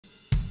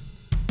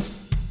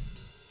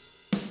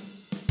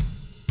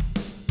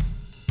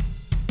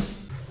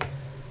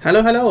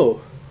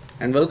Hello,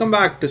 and welcome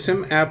back to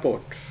Sim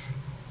Airport,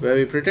 where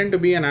we pretend to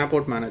be an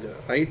airport manager.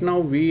 Right now,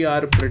 we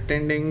are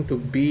pretending to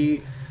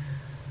be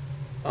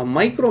a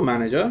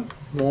micromanager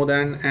more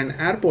than an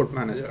airport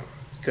manager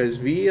because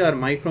we are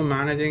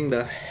micromanaging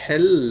the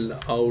hell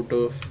out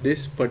of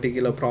this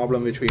particular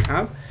problem which we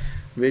have,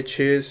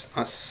 which is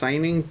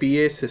assigning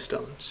PA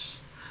systems.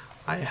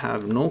 I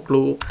have no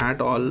clue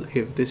at all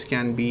if this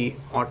can be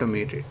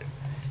automated.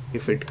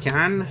 If it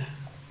can,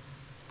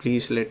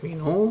 please let me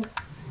know.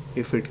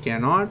 If it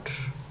cannot,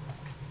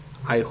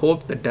 I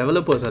hope the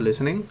developers are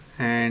listening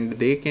and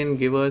they can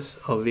give us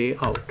a way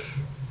out.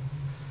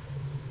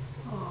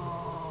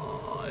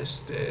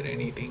 Is there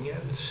anything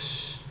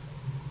else?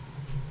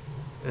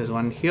 There's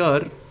one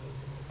here.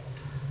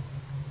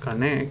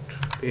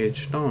 Connect,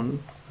 page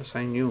down,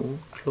 assign new,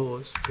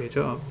 close, page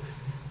up.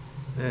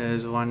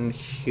 There's one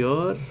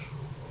here.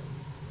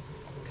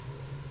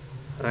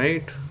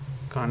 Right?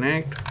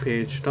 Connect,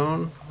 page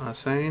down,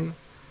 assign,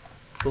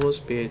 close,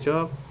 page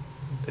up.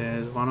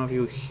 There's one of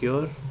you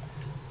here.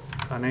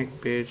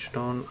 Connect, page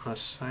down,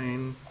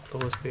 assign,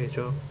 close, page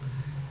up.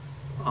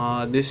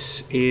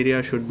 This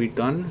area should be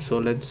done, so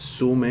let's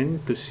zoom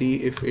in to see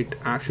if it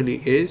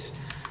actually is.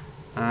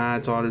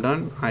 It's all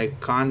done. I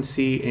can't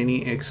see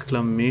any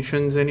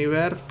exclamations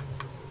anywhere,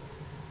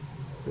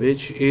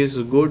 which is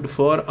good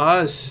for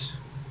us.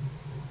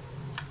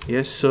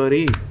 Yes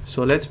sorry.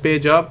 So let's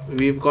page up.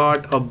 We've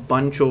got a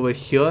bunch over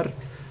here,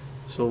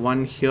 so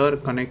one here,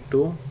 connect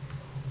to,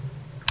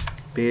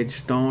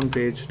 page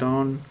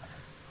down,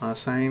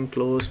 assign,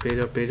 close, page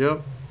up, page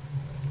up.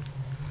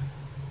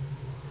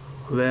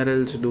 Where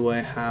else do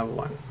I have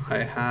one? I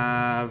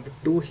have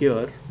two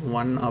here,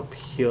 one up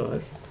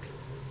here,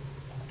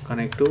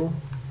 connect to,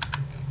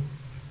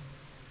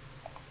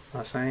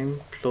 assign,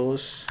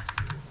 close,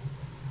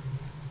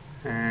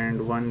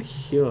 and one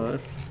here,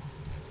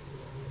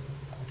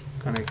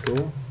 connect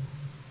to,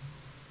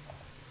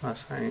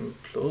 assign,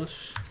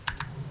 close.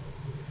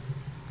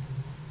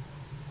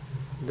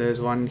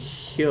 There's one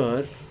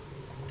here,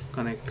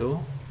 connect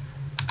to,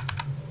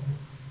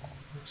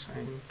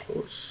 assign,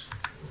 close.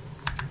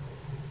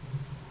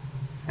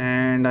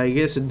 And I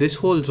guess this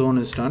whole zone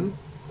is done.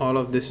 All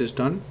of this is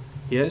done.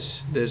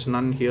 Yes, there's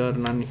none here,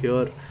 none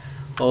here.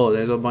 Oh,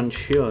 there's a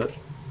bunch here.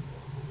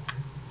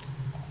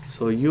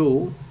 So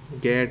you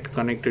get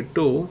connected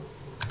to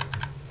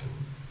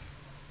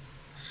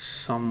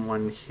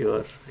someone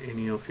here,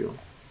 any of you.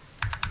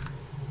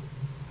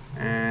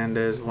 And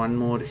there's one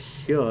more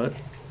here.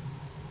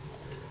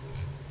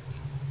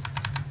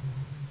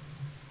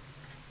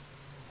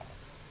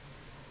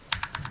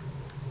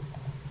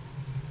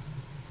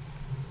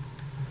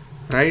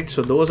 Right,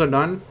 so those are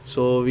done.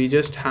 So we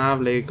just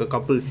have like a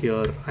couple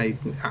here.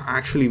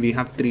 Actually we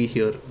have three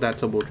here.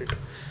 That's about it.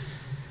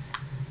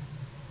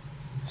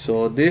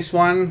 So this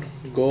one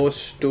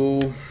goes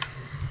to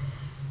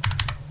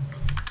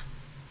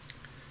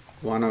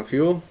one of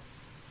you,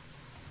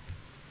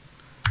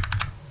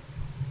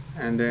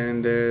 and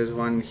then there's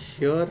one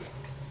here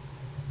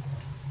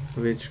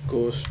which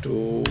goes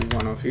to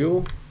one of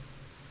you,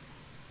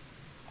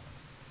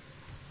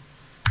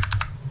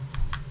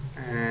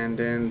 and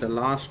then the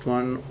last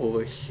one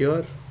over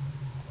here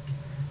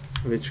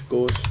which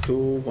goes to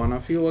one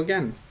of you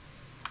again.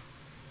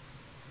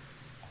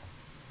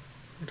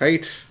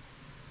 Right,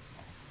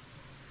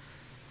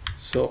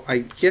 so I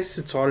guess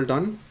it's all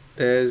done.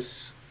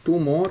 There's two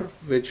more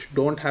which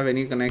don't have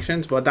any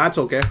connections, but that's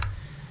okay.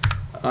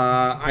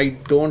 I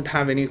don't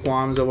have any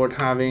qualms about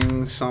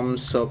having some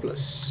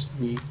surplus.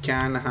 We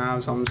can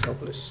have some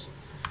surplus.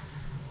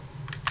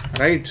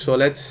 Right, so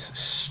let's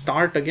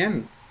start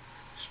again.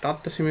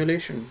 Start the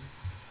simulation.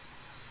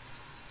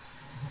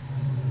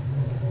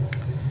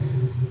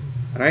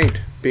 Right,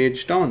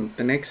 page down.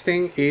 The next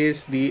thing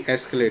is the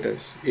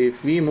escalators.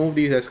 If we move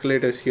these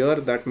escalators here,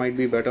 that might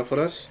be better for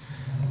us.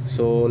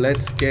 So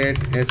let's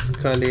get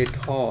escalators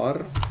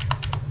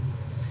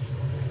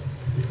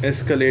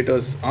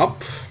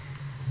up.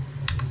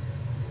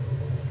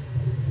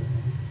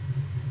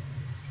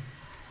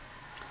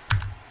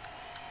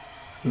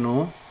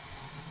 No,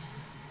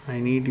 I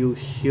need you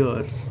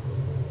here.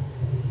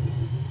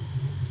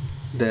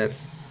 There.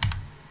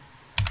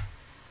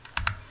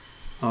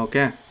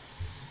 Okay,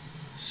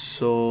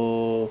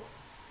 so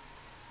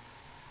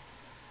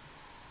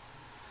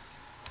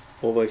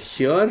over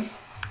here,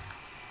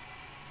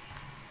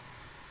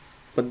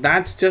 but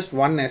that's just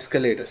one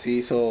escalator,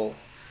 see, so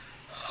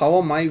how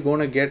am I going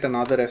to get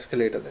another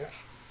escalator there?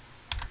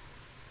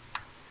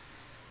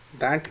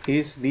 That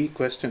is the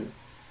question.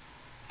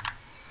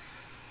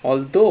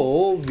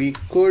 Although we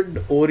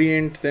could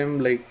orient them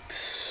like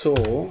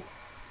so.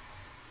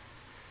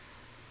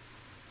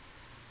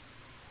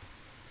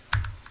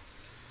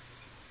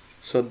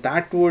 So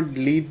that would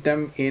lead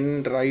them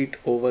in right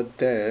over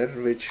there,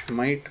 which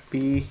might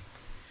be,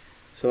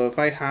 so if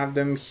I have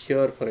them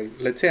here, for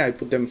let's say I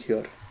put them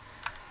here,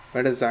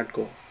 where does that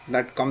go?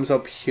 That comes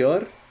up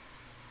here.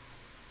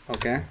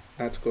 Okay,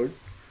 that's good.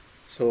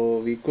 So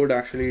we could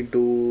actually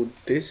do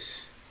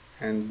this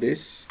and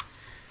this.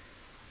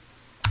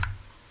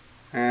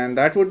 and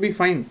that would be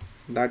fine.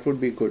 That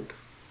would be good.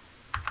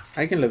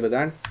 I can live with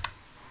that.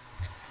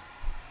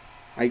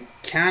 I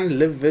can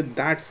live with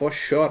that for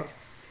sure.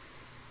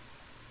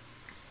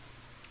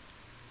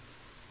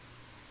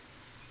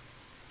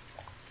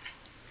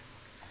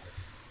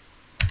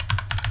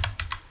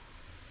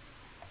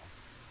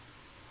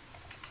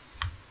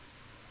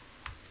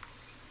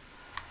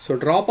 So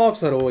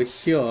drop-offs are over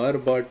here,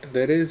 but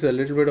there is a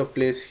little bit of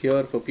place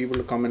here for people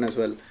to come in as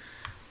well.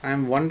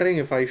 I'm wondering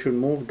if I should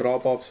move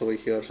drop-offs over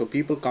here. So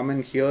people come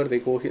in here, they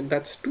go here.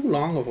 That's too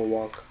long of a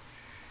walk,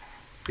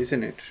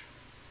 isn't it?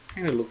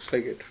 Kind of looks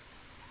like it.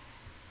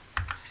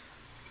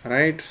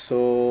 Right,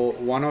 so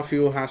one of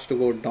you has to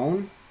go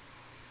down.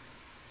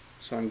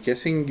 So I'm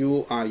guessing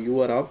you are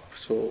up.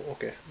 So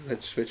okay,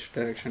 let's switch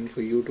direction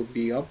for you to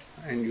be up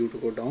and you to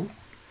go down.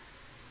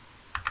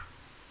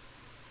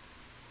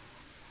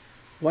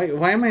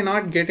 Why am I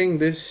not getting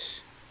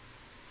this?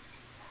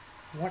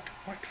 What?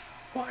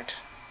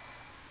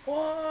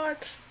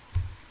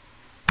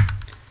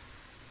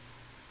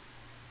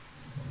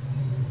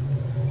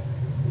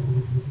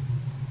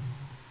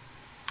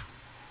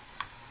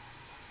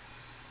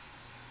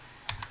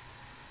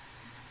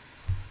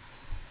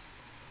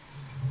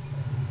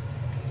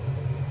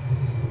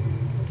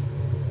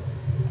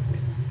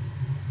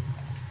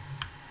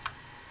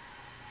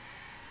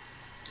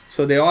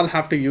 So they all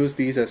have to use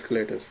these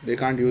escalators. They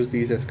can't use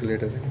these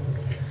escalators anymore.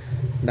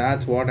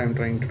 That's what I'm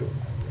trying to do.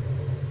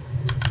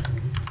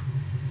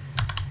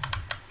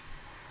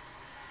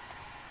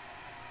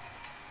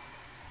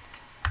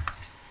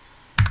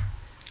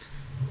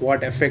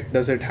 What effect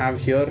does it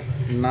have here?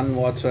 None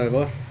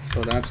whatsoever.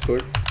 So that's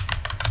good.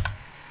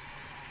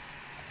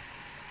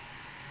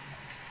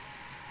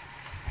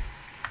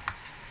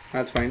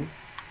 That's fine.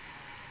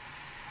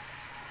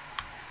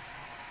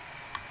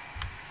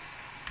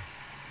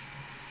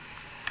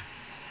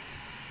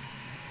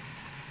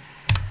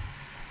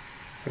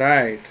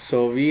 Right,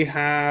 so we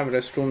have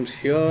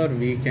restrooms here.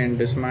 We can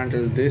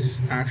dismantle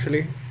this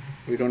actually.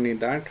 We don't need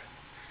that.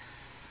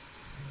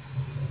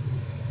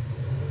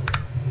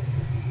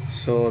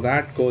 So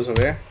that goes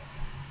away.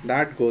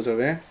 That goes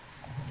away.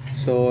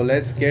 So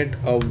let's get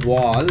a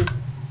wall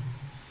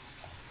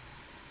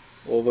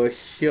over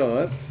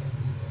here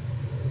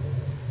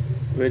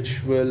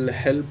which will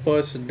help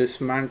us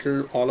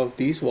dismantle all of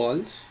these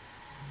walls.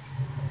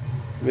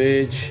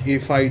 Which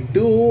if I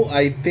do,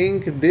 I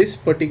think this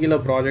particular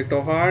project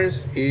of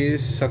ours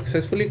is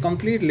successfully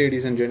complete,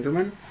 ladies and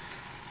gentlemen,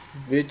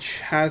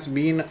 which has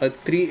been a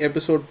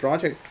 3-episode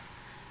project.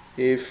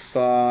 If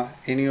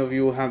any of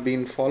you have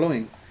been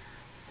following,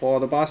 for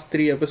the past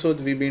 3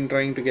 episodes we've been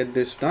trying to get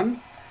this done,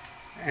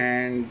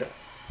 and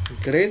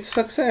great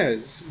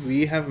success.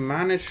 We have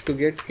managed to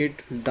get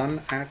it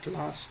done at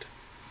last.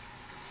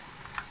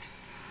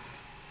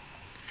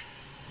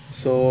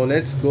 So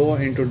let's go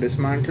into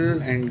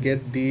dismantle and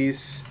get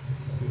these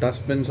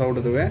dustbins out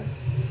of the way.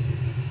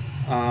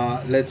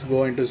 Let's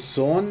go into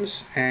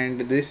zones,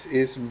 and this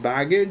is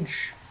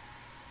baggage.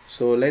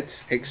 So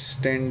let's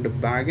extend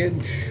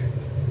baggage.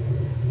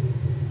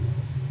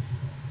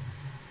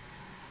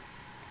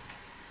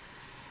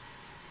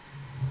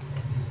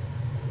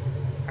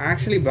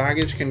 Actually,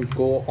 baggage can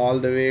go all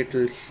the way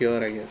till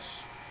here, I guess.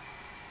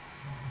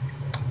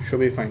 Should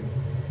be fine.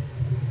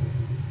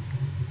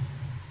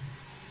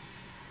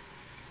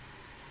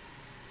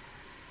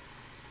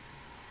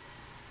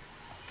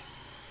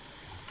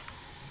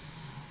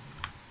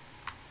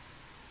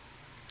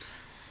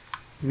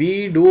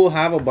 We do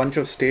have a bunch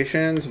of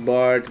stations,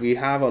 but we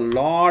have a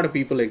lot of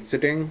people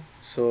exiting,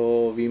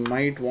 so we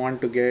might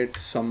want to get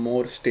some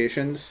more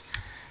stations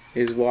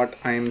is what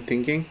I'm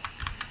thinking.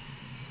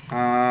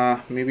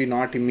 Maybe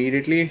not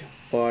immediately,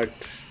 but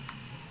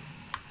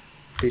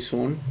pretty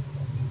soon.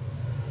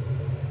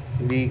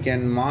 We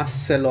can mass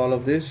sell all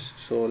of this,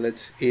 so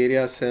let's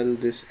area sell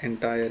this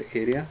entire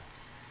area.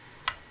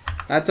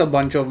 That's a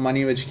bunch of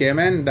money which came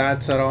in.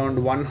 That's around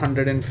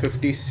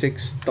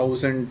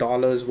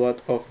 $156,000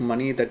 worth of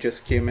money that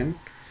just came in,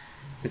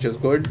 which is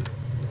good.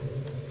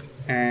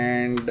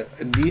 And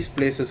these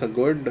places are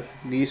good.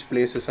 These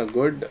places are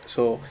good.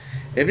 So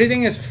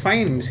everything is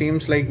fine.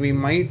 Seems like we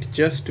might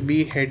just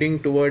be heading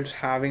towards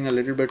having a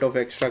little bit of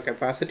extra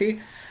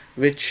capacity,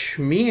 which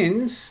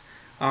means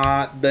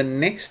the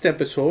next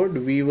episode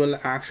we will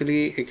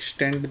actually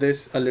extend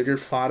this a little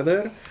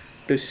farther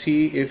to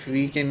see if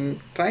we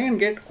can try and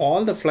get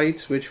all the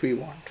flights which we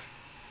want.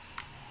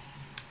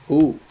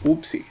 Ooh,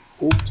 oopsie.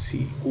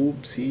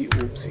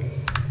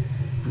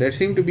 There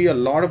seem to be a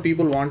lot of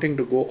people wanting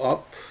to go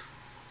up.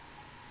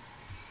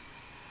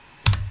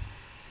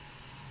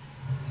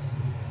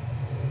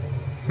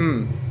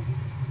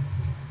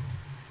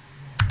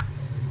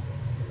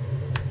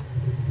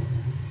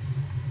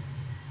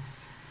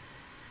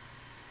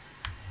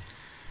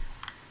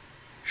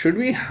 Should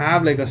we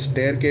have like a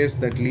staircase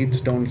that leads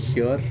down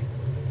here?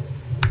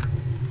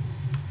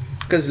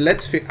 Because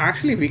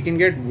actually we can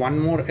get one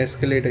more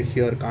escalator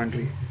here, can't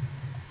we?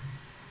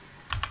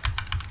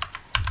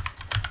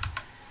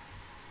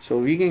 So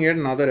we can get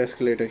another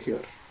escalator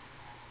here.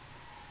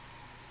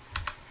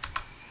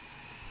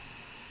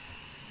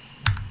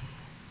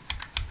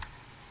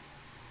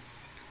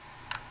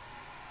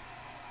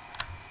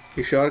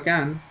 You sure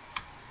can.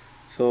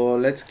 So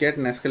let's get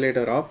an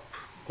escalator up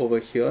over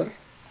here.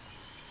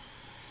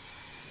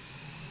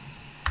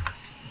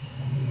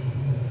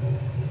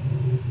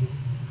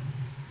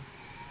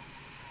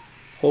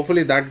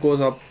 Hopefully that goes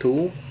up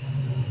too.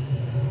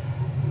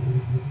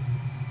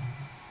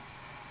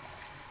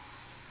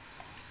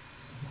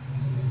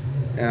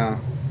 Yeah.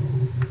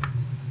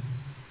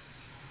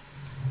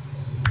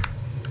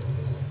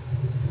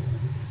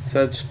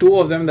 So it's two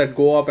of them that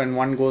go up and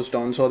one goes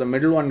down. So the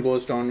middle one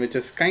goes down, which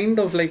is kind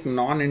of like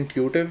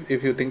non-intuitive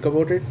if you think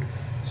about it.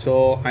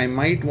 So I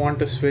might want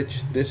to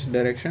switch this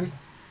direction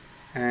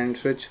and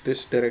switch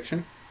this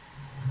direction.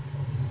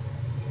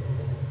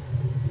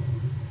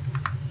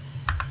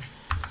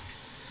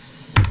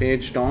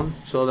 Page down.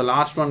 So the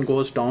last one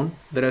goes down.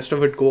 The rest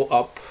of it go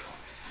up.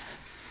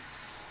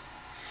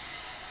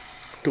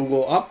 Two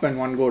go up and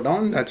one go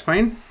down. That's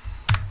fine.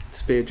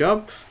 This page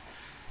up.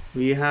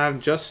 We have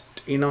just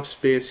enough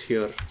space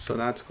here, so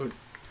that's good.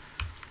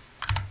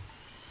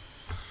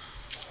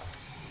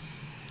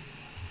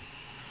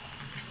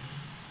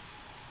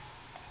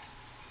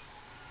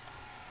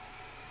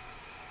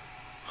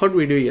 How did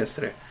we do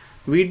yesterday?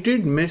 We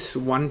did miss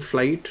one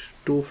flight,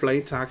 two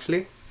flights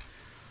actually.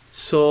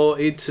 So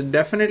it's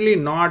definitely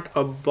not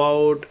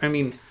about, I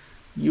mean,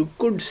 you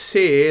could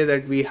say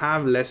that we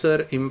have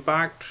lesser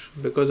impact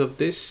because of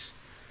this.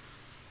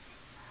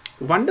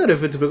 Wonder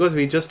if it's because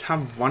we just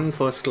have one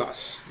first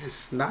class.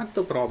 Is that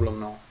the problem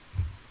now?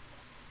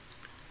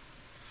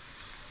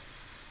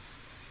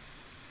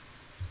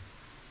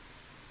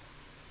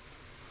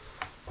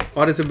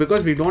 Or is it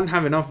because we don't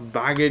have enough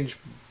baggage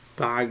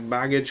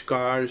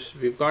cars?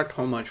 We've got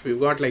how much? We've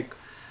got like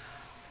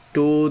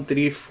 2,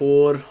 3,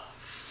 4,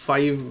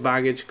 5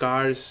 baggage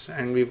cars,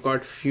 and we've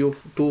got two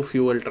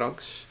fuel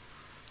trucks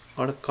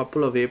or a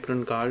couple of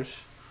apron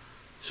cars.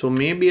 So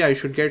maybe I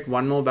should get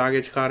one more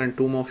baggage car and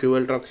 2 more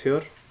fuel trucks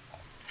here.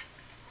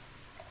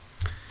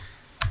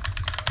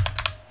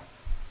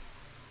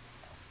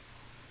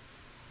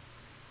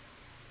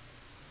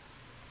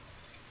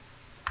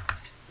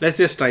 Let's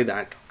just try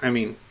that. I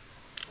mean,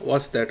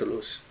 what's there to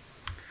lose?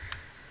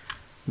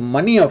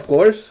 Money, of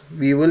course,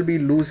 we will be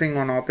losing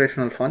on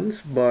operational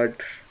funds,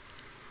 but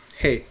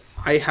hey,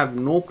 I have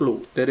no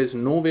clue. There is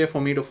no way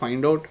for me to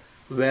find out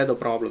where the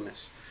problem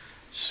is.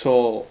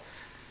 So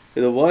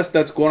the worst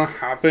that's going to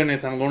happen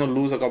is I'm going to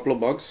lose a couple of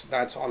bucks.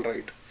 That's all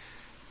right.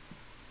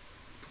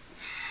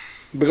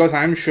 Because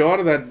I'm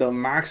sure that the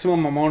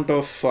maximum amount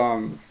of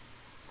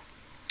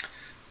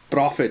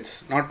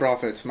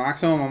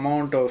maximum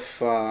amount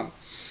of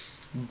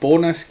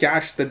bonus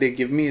cash that they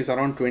give me is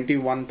around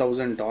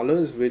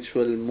 $21,000, which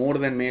will more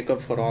than make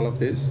up for all of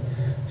this.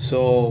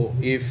 So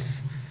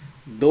if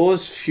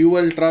those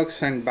fuel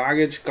trucks and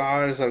baggage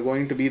cars are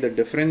going to be the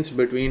difference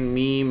between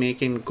me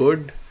making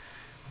good,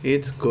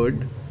 it's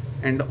good.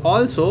 And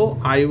also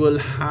I will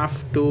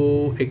have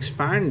to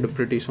expand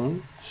pretty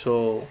soon.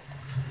 So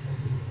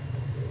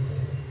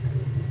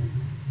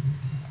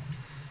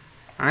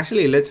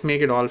actually let's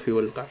make it all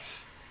fuel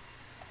cars.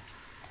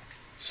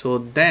 So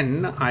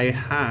then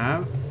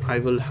I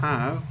will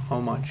have how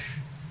much?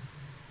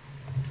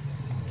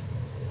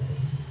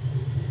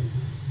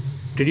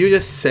 Did you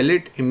just sell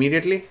it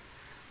immediately?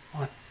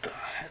 What the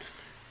hell?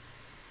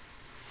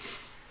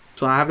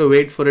 So I have to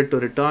wait for it to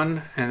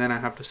return and then I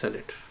have to sell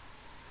it.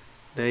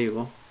 There you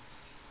go.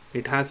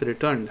 It has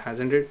returned,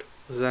 hasn't it?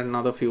 Was that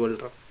another fuel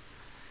truck?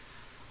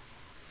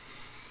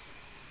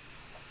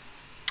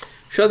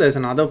 Sure, there's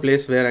another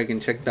place where I can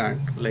check that,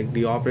 like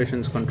the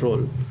operations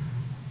control.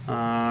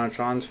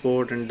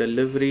 Transport and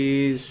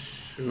deliveries,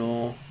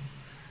 no.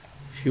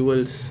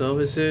 Fuel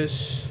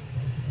services.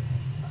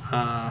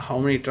 How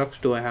many trucks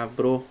do I have,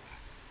 bro?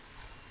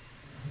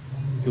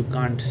 You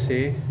can't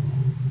say.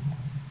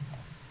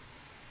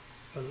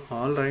 Well,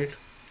 all right,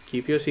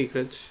 keep your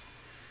secrets.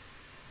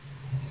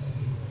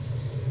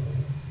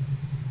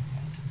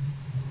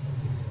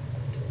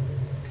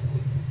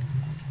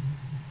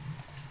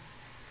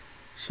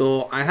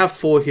 So I have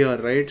 4 here,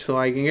 right? So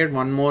I can get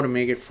one more and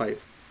make it 5.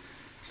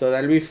 So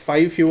that'll be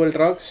 5 fuel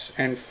trucks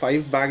and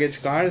 5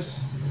 baggage cars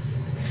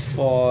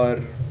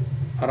for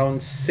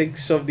around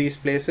 6 of these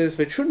places,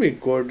 which should be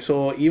good.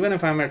 So even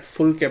if I'm at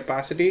full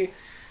capacity,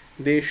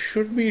 they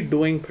should be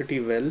doing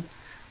pretty well.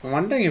 I'm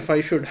wondering if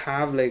I should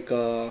have like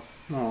a,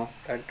 no,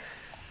 that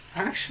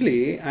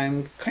actually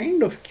I'm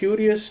kind of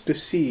curious to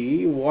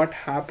see what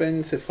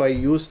happens if I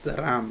use the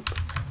ramp.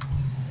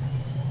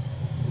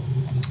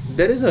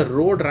 There is a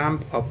road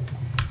ramp up.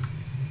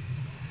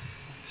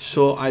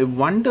 So I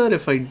wonder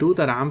if I do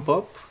the ramp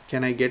up,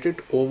 can I get it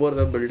over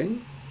the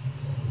building?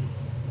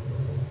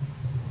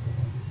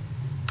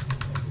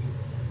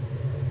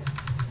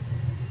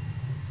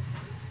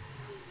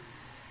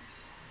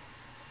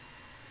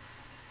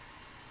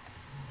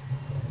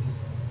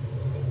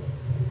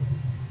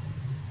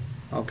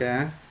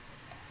 Okay.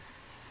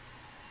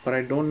 But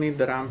I don't need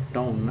the ramp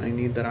down, I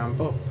need the ramp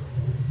up.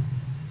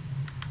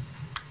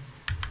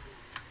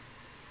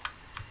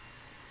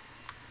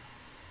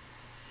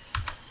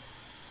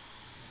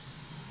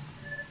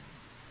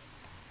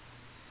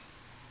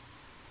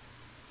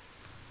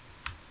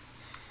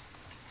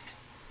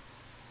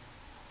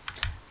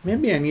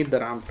 Maybe I need the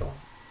ramp down.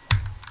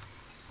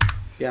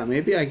 Yeah,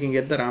 maybe I can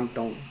get the ramp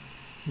down.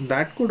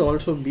 That could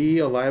also be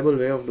a viable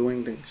way of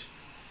doing things.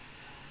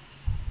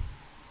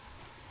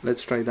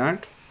 Let's try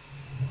that.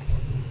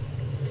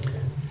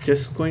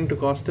 Just going to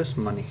cost us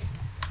money.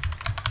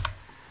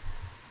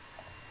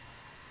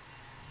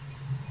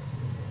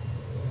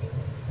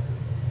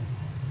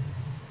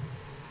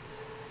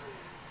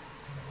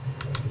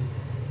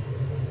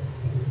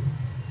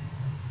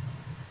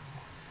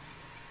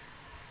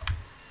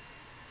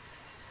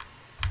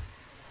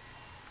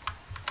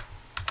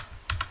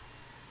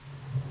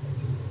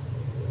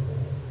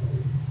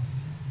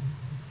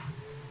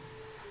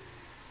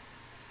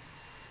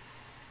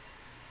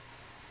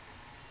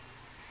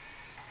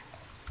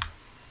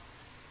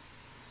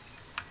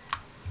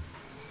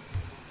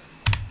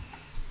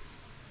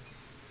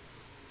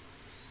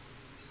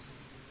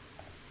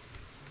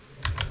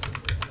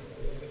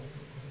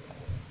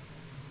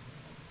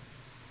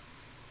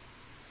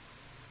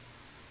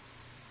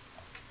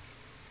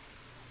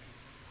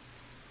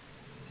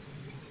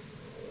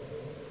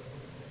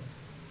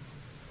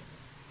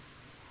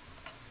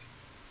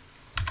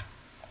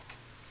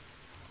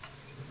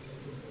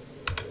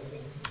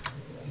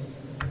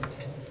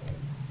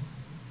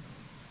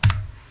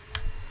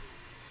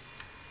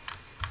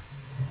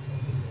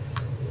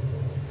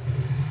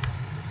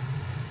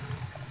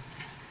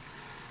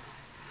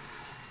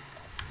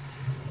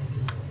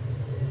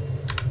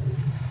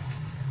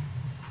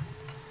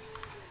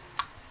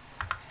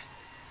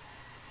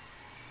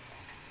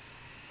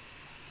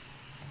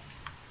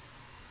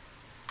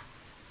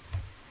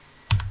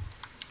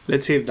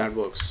 Let's see if that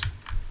works.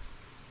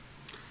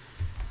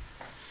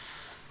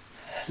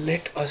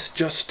 Let us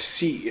just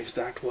see if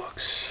that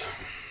works.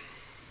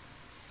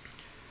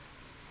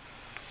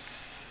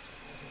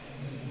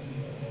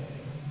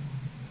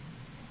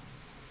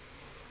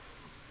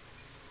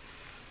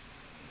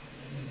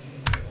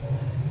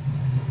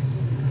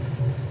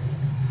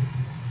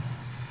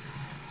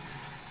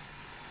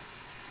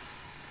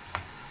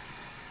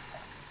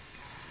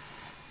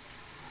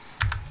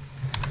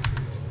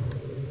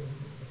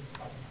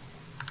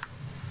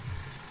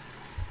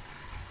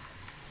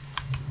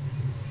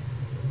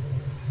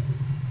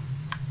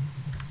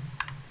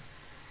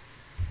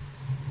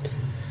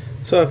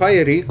 So if I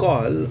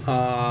recall,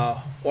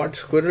 what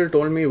Squirrel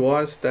told me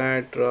was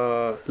that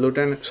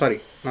Lieutenant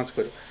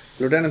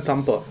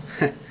Thumper,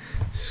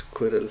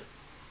 Squirrel,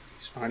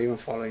 he's not even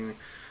following me.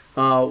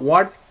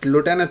 What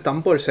Lieutenant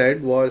Thumper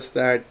said was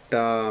that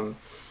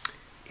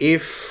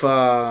if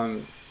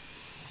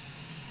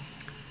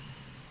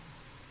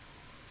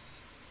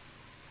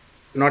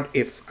not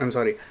if I'm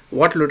sorry,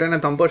 what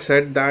Lieutenant Thumper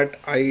said that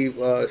I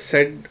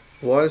said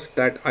was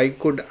that I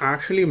could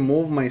actually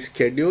move my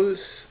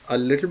schedules a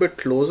little bit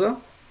closer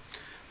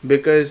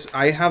because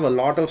I have a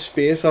lot of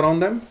space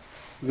around them,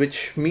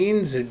 which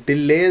means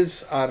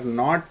delays are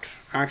not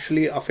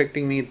actually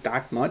affecting me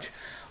that much.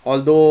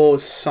 Although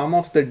some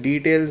of the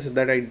details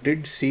that I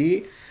did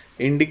see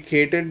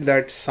indicated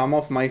that some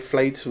of my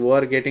flights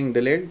were getting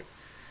delayed.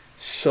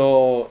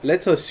 So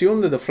let's assume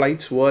that the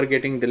flights were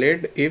getting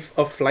delayed. If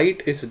a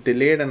flight is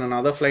delayed and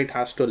another flight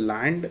has to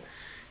land,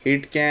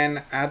 it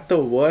can at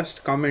the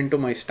worst come into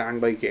my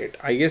standby gate.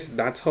 I guess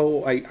that's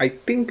how I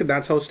think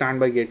that's how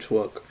standby gates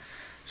work.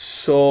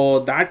 So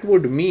that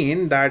would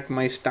mean that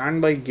my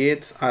standby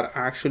gates are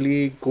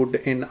actually good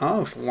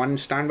enough. One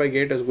standby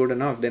gate is good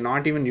enough. They're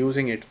not even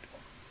using it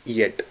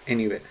yet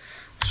anyway.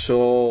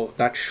 So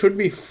that should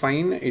be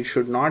fine. It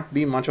should not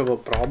be much of a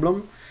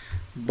problem.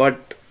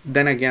 But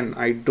then again,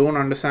 I don't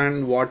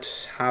understand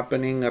what's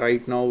happening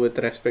right now with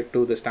respect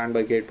to the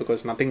standby gate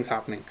because nothing's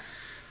happening.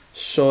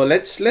 So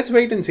let's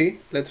wait and see.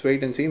 Let's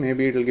wait and see.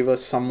 Maybe it'll give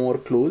us some more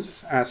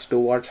clues as to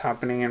what's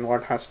happening and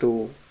what has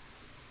to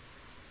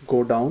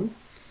go down.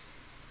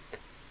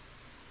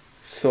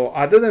 So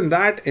other than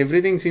that,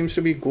 everything seems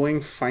to be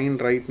going fine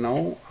right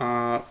now.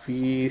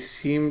 We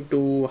seem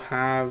to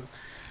have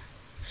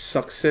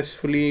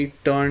successfully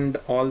turned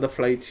all the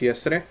flights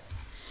yesterday,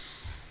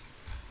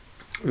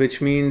 which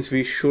means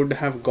we should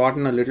have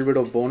gotten a little bit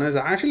of bonus.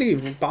 Actually,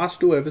 past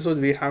two episodes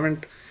we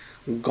haven't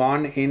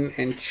gone in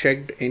and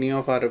checked any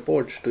of our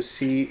reports to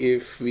see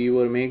if we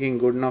were making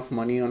good enough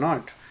money or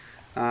not.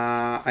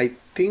 I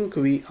think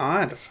we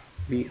are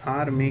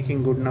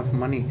making good enough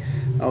money.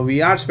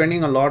 We are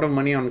spending a lot of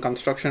money on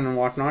construction and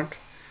whatnot,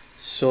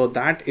 so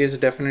that is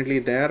definitely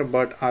there,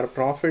 but our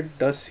profit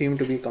does seem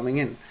to be coming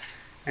in,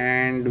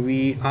 and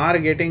we are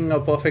getting a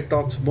perfect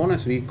ops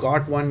bonus. We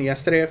got one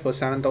yesterday for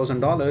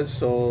 $7,000,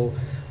 so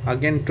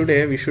again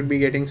today we should be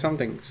getting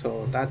something,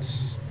 so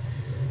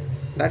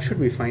that should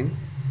be fine.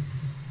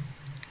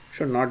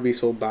 Should not be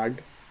so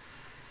bad.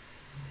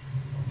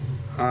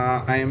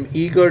 I am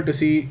eager to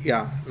see,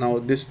 yeah, now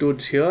this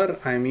dude's here.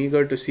 I am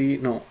eager to see,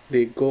 no,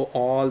 they go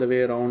all the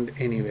way around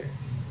anyway.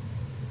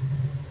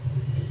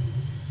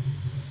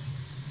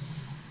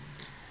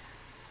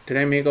 Did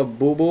I make a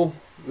boo-boo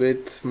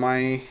with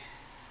my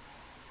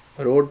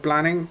road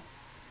planning?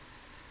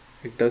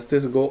 Does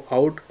this go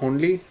out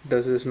only?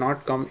 Does this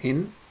not come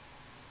in?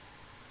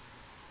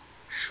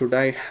 Should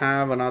I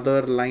have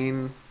another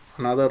line,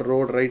 another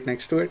road right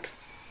next to it?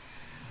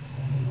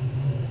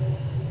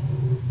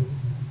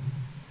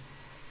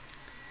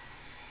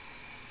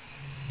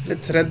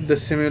 Let's let the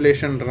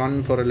simulation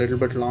run for a little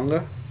bit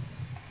longer.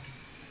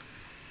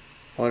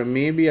 Or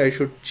maybe I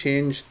should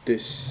change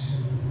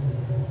this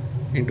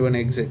into an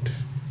exit.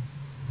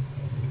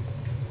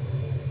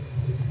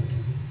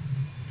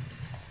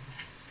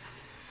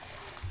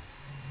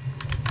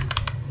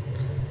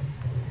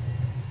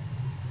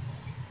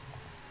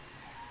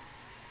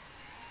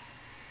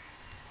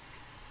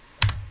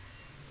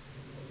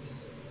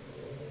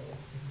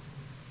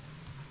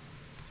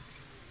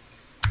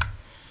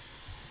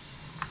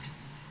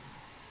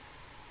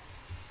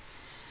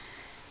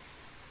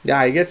 Yeah,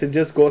 I guess it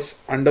just goes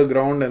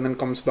underground and then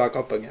comes back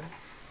up again.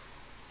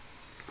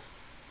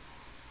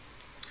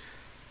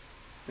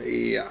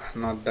 Yeah,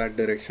 not that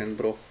direction,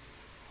 bro.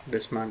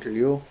 Dismantle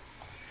you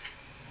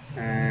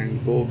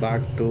and go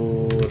back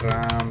to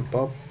ramp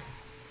up.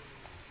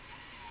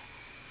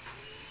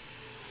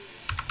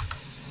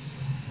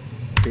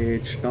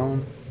 Page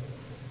down.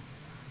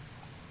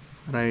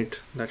 Right,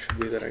 that should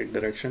be the right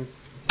direction.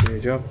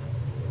 Page up.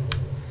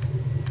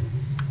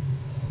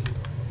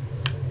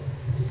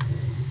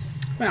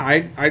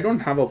 I don't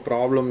have a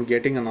problem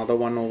getting another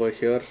one over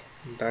here.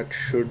 That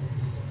should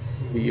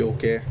be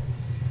okay.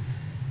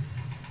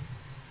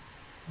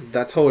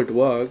 That's how it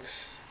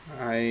works.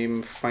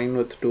 I'm fine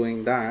with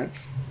doing that.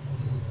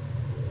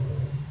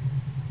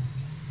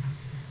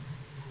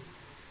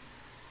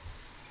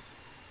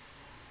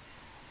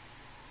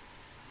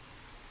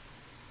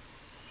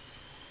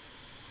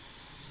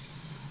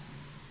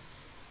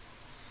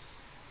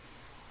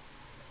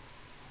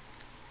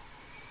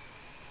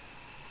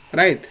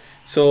 Right,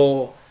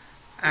 so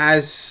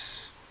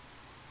as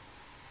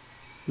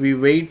we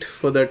wait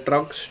for the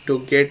trucks to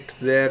get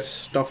their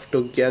stuff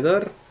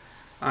together,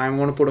 I'm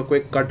going to put a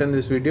quick cut in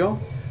this video.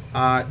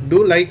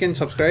 Do like and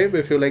subscribe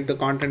if you like the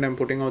content I'm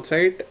putting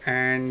outside,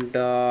 and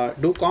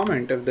do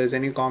comment if there's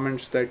any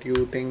comments that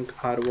you think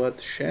are worth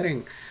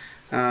sharing.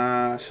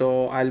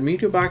 So I'll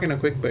meet you back in a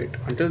quick bit.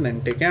 Until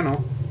then, take care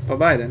now. Bye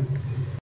bye then.